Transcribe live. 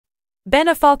Ben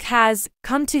Affleck has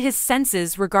come to his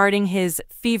senses regarding his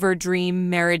fever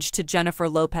dream marriage to Jennifer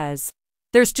Lopez.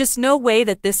 There's just no way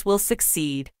that this will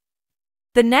succeed.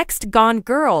 The next Gone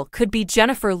Girl could be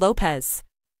Jennifer Lopez.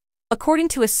 According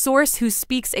to a source who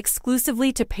speaks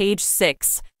exclusively to Page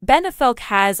 6, Ben Affleck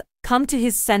has come to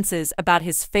his senses about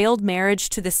his failed marriage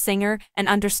to the singer and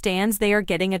understands they are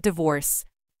getting a divorce.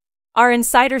 Our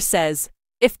insider says,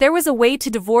 if there was a way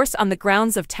to divorce on the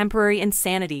grounds of temporary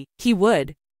insanity, he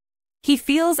would. He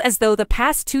feels as though the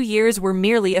past 2 years were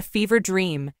merely a fever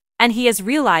dream, and he has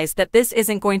realized that this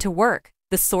isn't going to work,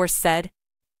 the source said.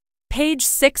 Page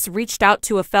 6 reached out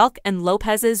to Affleck and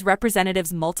Lopez's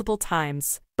representatives multiple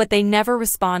times, but they never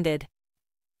responded.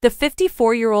 The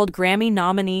 54-year-old Grammy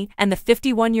nominee and the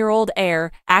 51-year-old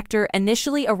actor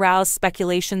initially aroused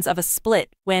speculations of a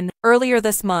split when, earlier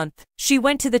this month, she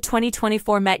went to the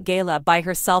 2024 Met Gala by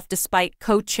herself despite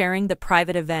co-chairing the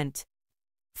private event.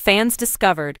 Fans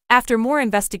discovered, after more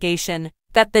investigation,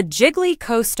 that the Jiggly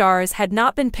co-stars had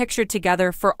not been pictured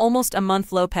together for almost a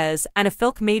month. Lopez and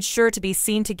Affleck made sure to be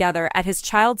seen together at his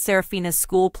child Serafina's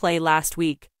school play last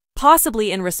week,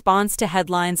 possibly in response to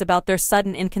headlines about their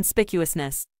sudden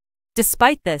inconspicuousness.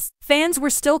 Despite this, fans were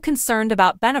still concerned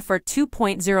about Ben Affleck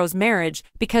 2.0's marriage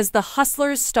because the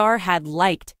Hustlers star had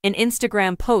liked an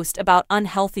Instagram post about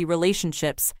unhealthy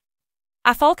relationships.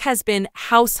 Affleck has been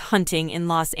house hunting in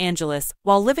Los Angeles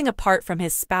while living apart from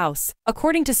his spouse,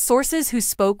 according to sources who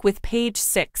spoke with Page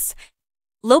 6.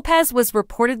 Lopez was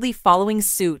reportedly following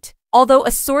suit, although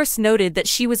a source noted that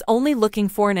she was only looking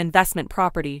for an investment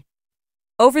property.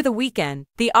 Over the weekend,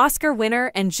 the Oscar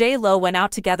winner and J.Lo went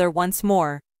out together once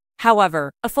more.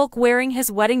 However, Affleck wearing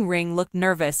his wedding ring looked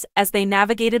nervous as they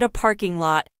navigated a parking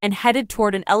lot and headed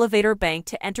toward an elevator bank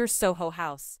to enter Soho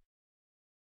House.